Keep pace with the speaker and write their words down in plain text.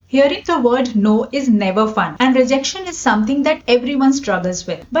Hearing the word no is never fun, and rejection is something that everyone struggles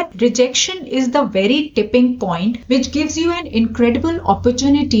with. But rejection is the very tipping point which gives you an incredible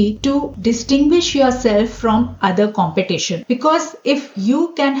opportunity to distinguish yourself from other competition. Because if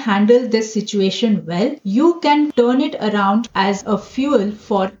you can handle this situation well, you can turn it around as a fuel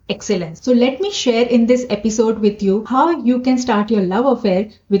for excellence. So let me share in this episode with you how you can start your love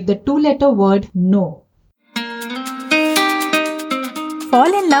affair with the two-letter word no.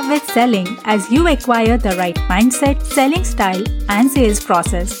 Fall in love with selling as you acquire the right mindset, selling style, and sales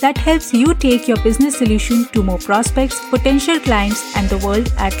process that helps you take your business solution to more prospects, potential clients, and the world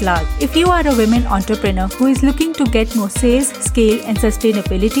at large. If you are a women entrepreneur who is looking to get more sales, scale, and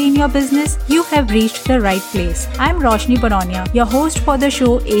sustainability in your business, you have reached the right place. I'm Roshni Baronia, your host for the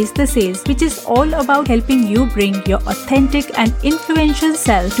show Ace the Sales, which is all about helping you bring your authentic and influential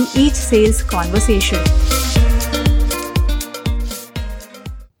self to each sales conversation.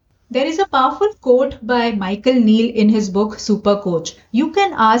 There is a powerful quote by Michael Neill in his book Super Coach. You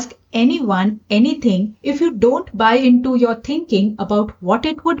can ask anyone anything if you don't buy into your thinking about what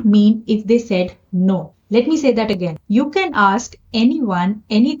it would mean if they said no. Let me say that again. You can ask anyone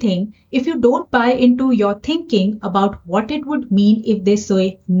anything if you don't buy into your thinking about what it would mean if they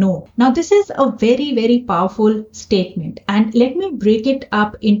say no. Now, this is a very, very powerful statement, and let me break it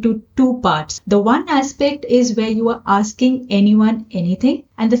up into two parts. The one aspect is where you are asking anyone anything,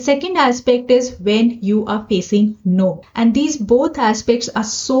 and the second aspect is when you are facing no. And these both aspects are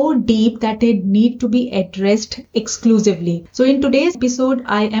so deep that they need to be addressed exclusively. So in today's episode,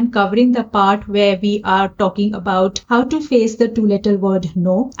 I am covering the part where we are talking about how to face the two-letter word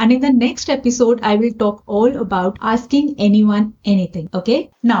no. And in the next episode, I will talk all about asking anyone anything.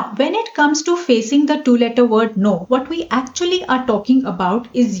 Okay? Now, when it comes to facing the two-letter word no, what we actually are talking about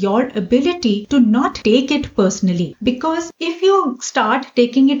is your ability to not take it personally. Because if you start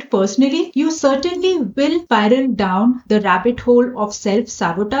taking it personally, you certainly will spiral down the rabbit hole of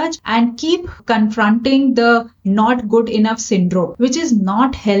self-sabotage and keep confronting the not good enough syndrome, which is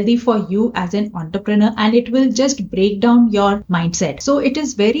not healthy for you as an entrepreneur, and it will just break down your mindset. So it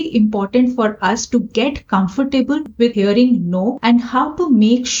is very important for us to get comfortable with hearing no and how to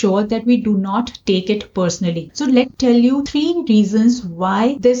make sure that we do not take it personally. So let's tell you 3 reasons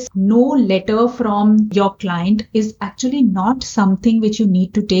why this no letter from your client is actually not something which you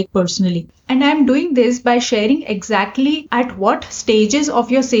need to take personally. And I'm doing this by sharing exactly at what stages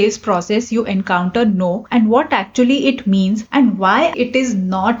of your sales process you encounter no and what actually it means and why it is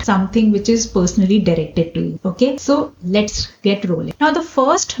not something which is personally directed to you. Okay, so let's get rolling. Now, the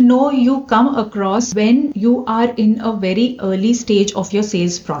first no you come across when you are in a very early stage of your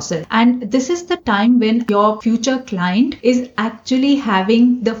sales process. And this is the time when your future client is actually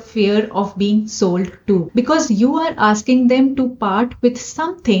having the fear of being sold to, because you are asking them to part with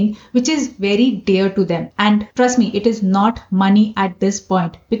something which is very dear to them. And trust me, it is not money at this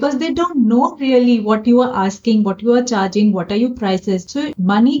point, because they don't know really what you are asking, what you are charging, what are your prices. So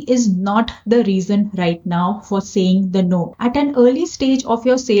money is not the reason right now for saying the no. At an early stage of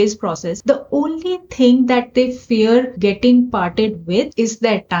your sales process, the only thing that they fear getting parted with is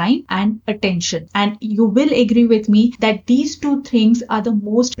their time and attention. And you will agree with me that these two things are the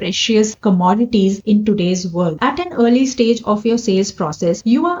most precious commodities in today's world. At an early stage of your sales process,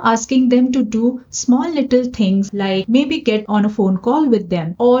 you are asking them to do small little things like maybe get on a phone call with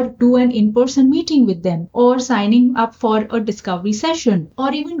them, or do an in-person meeting with them, or signing up for a discovery session,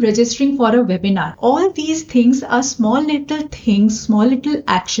 or even registering for a webinar. All these things are small little things, small little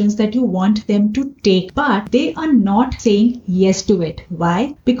actions that you want them to take, but they are not saying yes to it.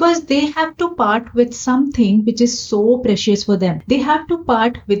 Why? Because they have to part with something which is so precious for them. They have to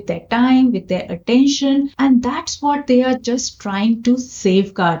part with their time, with their attention, and that's what they are just trying to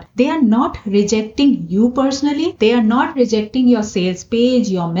safeguard. They are not rejecting you personally. They are not rejecting your sales page,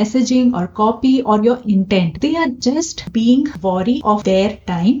 your messaging or copy or your intent. They are just being wary of their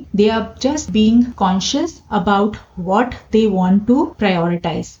time. They are just being conscious about what they want to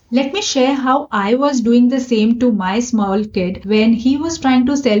prioritize. Let me share how I was doing the same to my small kid when he was trying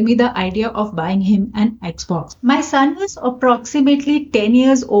to sell me the idea of buying him an Xbox. My son was approximately 10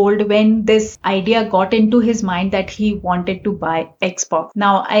 years old when this idea got into his mind that he wanted to buy Xbox.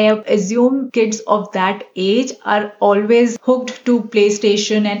 Now, I assume kids of that age are always hooked to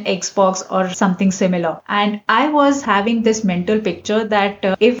PlayStation and Xbox or something similar. And I was having this mental picture that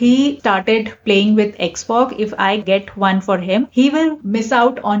if he started playing with Xbox, if I get one for him, he will miss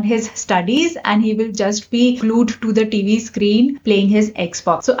out on his studies and he will just be glued to the TV screen playing his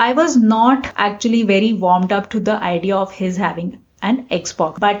Xbox. So I was not actually very warmed up to the idea of his having an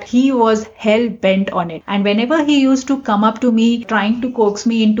Xbox, but he was hell bent on it. And whenever he used to come up to me trying to coax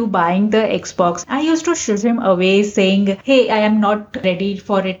me into buying the Xbox, I used to shush him away saying, hey, I am not ready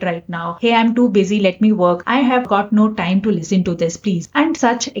for it right now. Hey, I'm too busy. Let me work. I have got no time to listen to this, please. And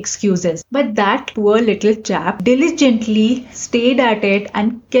such excuses. But that poor little chap diligently stayed at it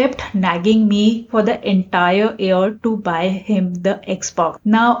and kept nagging me for the entire year to buy him the Xbox.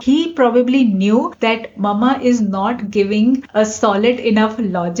 Now, he probably knew that Mama is not giving a solid enough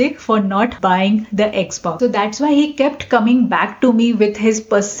logic for not buying the Xbox. So that's why he kept coming back to me with his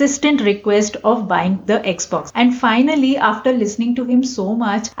persistent request of buying the Xbox. And finally, after listening to him so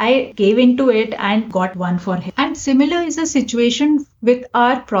much, I gave into it and got one for him. And similar is the situation with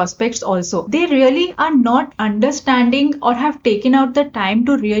our prospects also. They really are not understanding or have taken out the time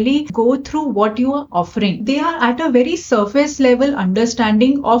to really go through what you are offering. They are at a very surface level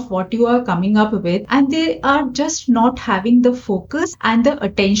understanding of what you are coming up with, and they are just not having the focus and the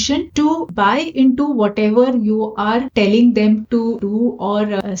attention to buy into whatever you are telling them to do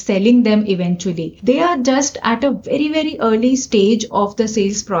or selling them eventually. They are just at a very, very early stage of the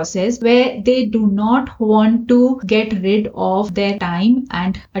sales process where they do not want to get rid of their time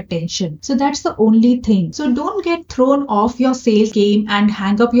and attention. So that's the only thing. So don't get thrown off your sales game and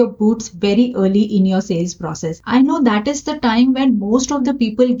hang up your boots very early in your sales process. I know that is the time when most of the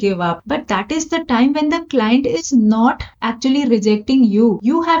people give up, but that is the time when the client is not actually rejecting you.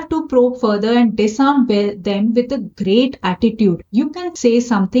 You have to probe further and disarm them with a great attitude. You can say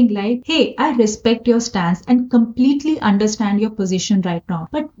something like, hey, I respect your stance and completely understand your position right now,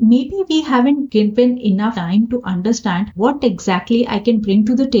 but maybe we haven't given enough time to understand what exactly I can bring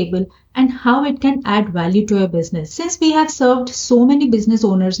to the table and how it can add value to your business. Since we have served so many business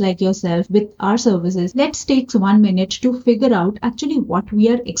owners like yourself with our services, let's take 1 minute to figure out actually what we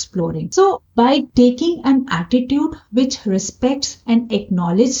are exploring. So by taking an attitude which respects and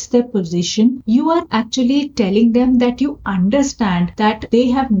acknowledges their position, you are actually telling them that you understand that they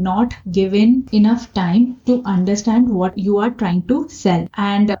have not given enough time to understand what you are trying to sell.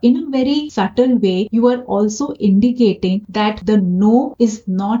 And in a very subtle way, you are also indicating that the no is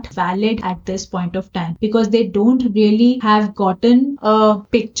not valid at this point of time because they don't really have gotten a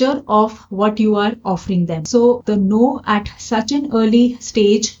picture of what you are offering them. So the no at such an early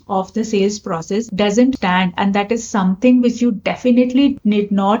stage of the sales process doesn't stand, and that is something which you definitely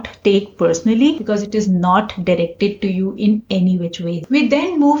need not take personally because it is not directed to you in any which way. We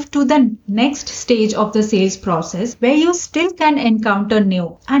then move to the next stage of the sales process where you still can encounter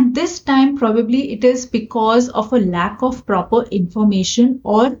no, and this time probably it is because of a lack of proper information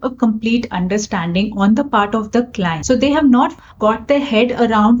or a complete understanding on the part of the client. So they have not got their head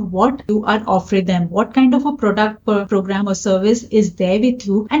around what you are offering them, what kind of a product, program or service is there with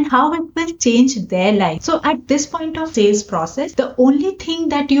you and how it will change their life. So at this point of sales process, the only thing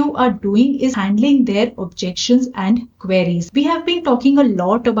that you are doing is handling their objections and queries. We have been talking a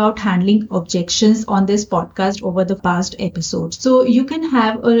lot about handling objections on this podcast over the past episodes. So you can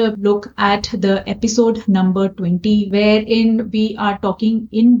have a look at the episode number 20 wherein we are talking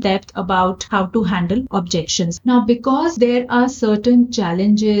in depth about how to handle objections. Now, because there are certain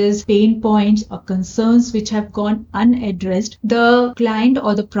challenges, pain points or concerns which have gone unaddressed, the client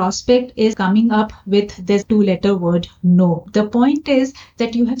or the prospect is coming up with this 2-letter word no. The point is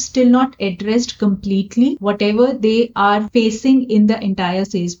that you have still not addressed completely whatever they are facing in the entire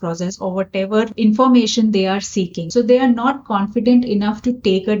sales process or whatever information they are seeking. So they are not confident enough to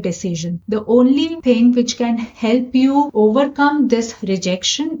take a decision. The only thing which can help you overcome this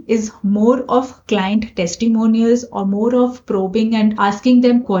rejection is more of client testimonials or more of probing and asking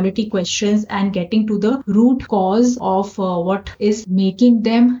them quality questions and getting to the root cause of what is making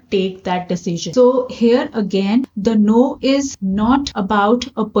them take that decision. So here again, the no is not about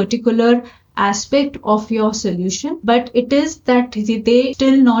a particular aspect of your solution, but it is that they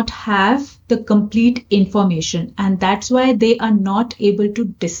still not have the complete information, and that's why they are not able to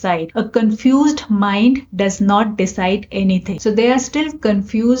decide. A confused mind does not decide anything. So they are still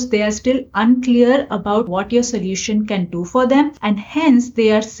confused, they are still unclear about what your solution can do for them, and hence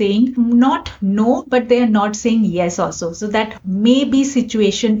they are saying not no, but they are not saying yes also. So that maybe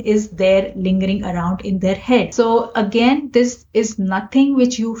situation is there lingering around in their head. So again, this is nothing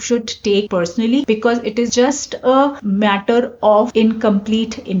which you should take personally because it is just a matter of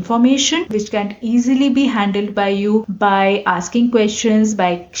incomplete information which can easily be handled by you by asking questions,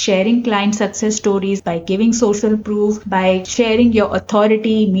 by sharing client success stories, by giving social proof, by sharing your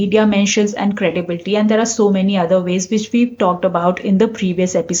authority, media mentions and credibility. And there are so many other ways which we've talked about in the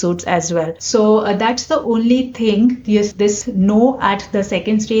previous episodes as well. So that's the only thing. Yes, this no at the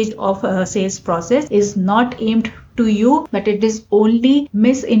second stage of sales process is not aimed to you, but it is only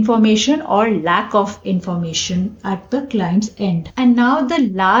misinformation or lack of information at the client's end. And now the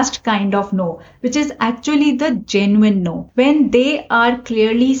last kind of no, which is actually the genuine no, when they are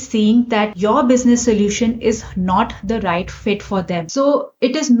clearly seeing that your business solution is not the right fit for them. So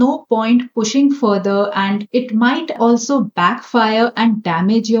it is no point pushing further, and it might also backfire and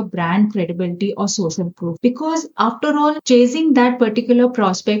damage your brand credibility or social proof, because after all, chasing that particular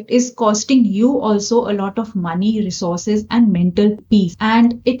prospect is costing you also a lot of money, resources, and mental peace.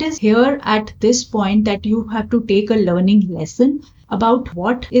 And it is here at this point that you have to take a learning lesson about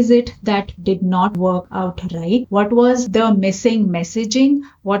what is it that did not work out right, what was the missing messaging,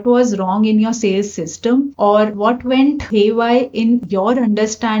 what was wrong in your sales system, or what went haywire in your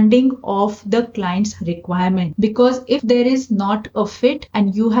understanding of the client's requirement. Because if there is not a fit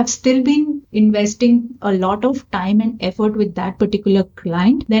and you have still been investing a lot of time and effort with that particular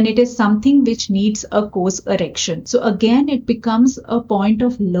client, then it is something which needs a course correction. So again, it becomes a point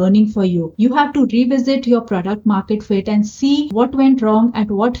of learning for you. You have to revisit your product market fit and see what went wrong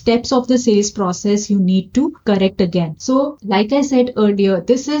and what steps of the sales process you need to correct again. So like I said earlier,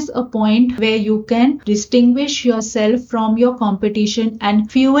 this is a point where you can distinguish yourself from your competition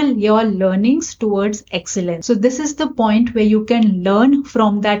and fuel your learnings towards excellence. So this is the point where you can learn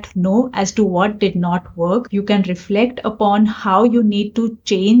from that no as to what did not work. You can reflect upon how you need to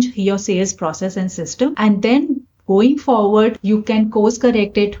change your sales process and system, and then going forward, you can course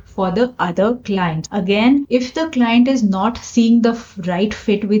correct it for the other clients. Again, if the client is not seeing the right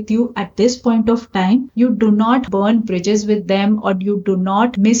fit with you at this point of time, you do not burn bridges with them, or you do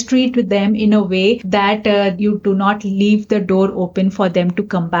not mistreat with them in a way that you do not leave the door open for them to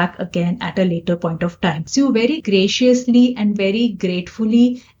come back again at a later point of time. So you very graciously and very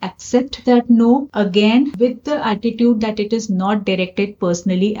gratefully accept that no, again with the attitude that it is not directed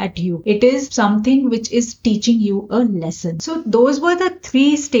personally at you. It is something which is teaching you a lesson. So those were the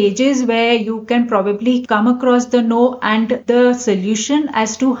 3 stages where you can probably come across the no and the solution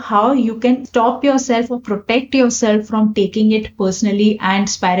as to how you can stop yourself or protect yourself from taking it personally and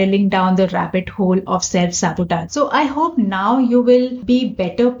spiraling down the rabbit hole of self-sabotage. So I hope now you will be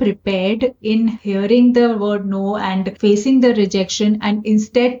better prepared in hearing the word no and facing the rejection, and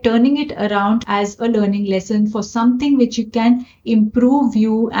instead turning it around as a learning lesson for something which you can improve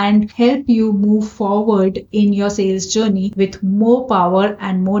you and help you move forward in your sales journey with more power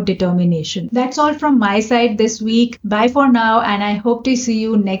and more determination. That's all from my side this week. Bye for now, and I hope to see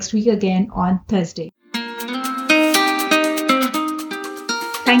you next week again on Thursday.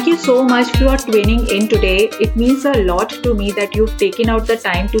 Thank you so much for tuning in today. It means a lot to me that you've taken out the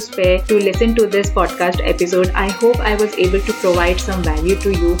time to spare to listen to this podcast episode. I hope I was able to provide some value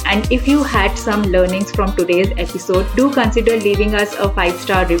to you. And if you had some learnings from today's episode, do consider leaving us a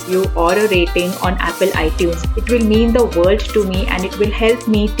 5-star review or a rating on Apple iTunes. It will mean the world to me, and it will help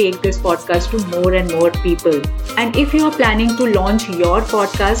me take this podcast to more and more people. And if you are planning to launch your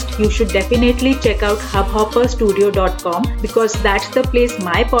podcast, you should definitely check out hubhopperstudio.com, because that's the place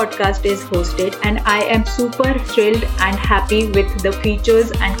my podcast is hosted, and I am super thrilled and happy with the features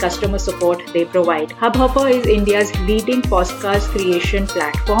and customer support they provide. Hubhopper is India's leading podcast creation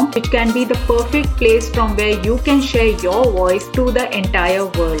platform, which can be the perfect place from where you can share your voice to the entire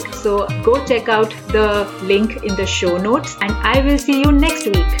world. So go check out the link in the show notes, and I will see you next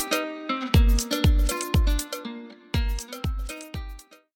week.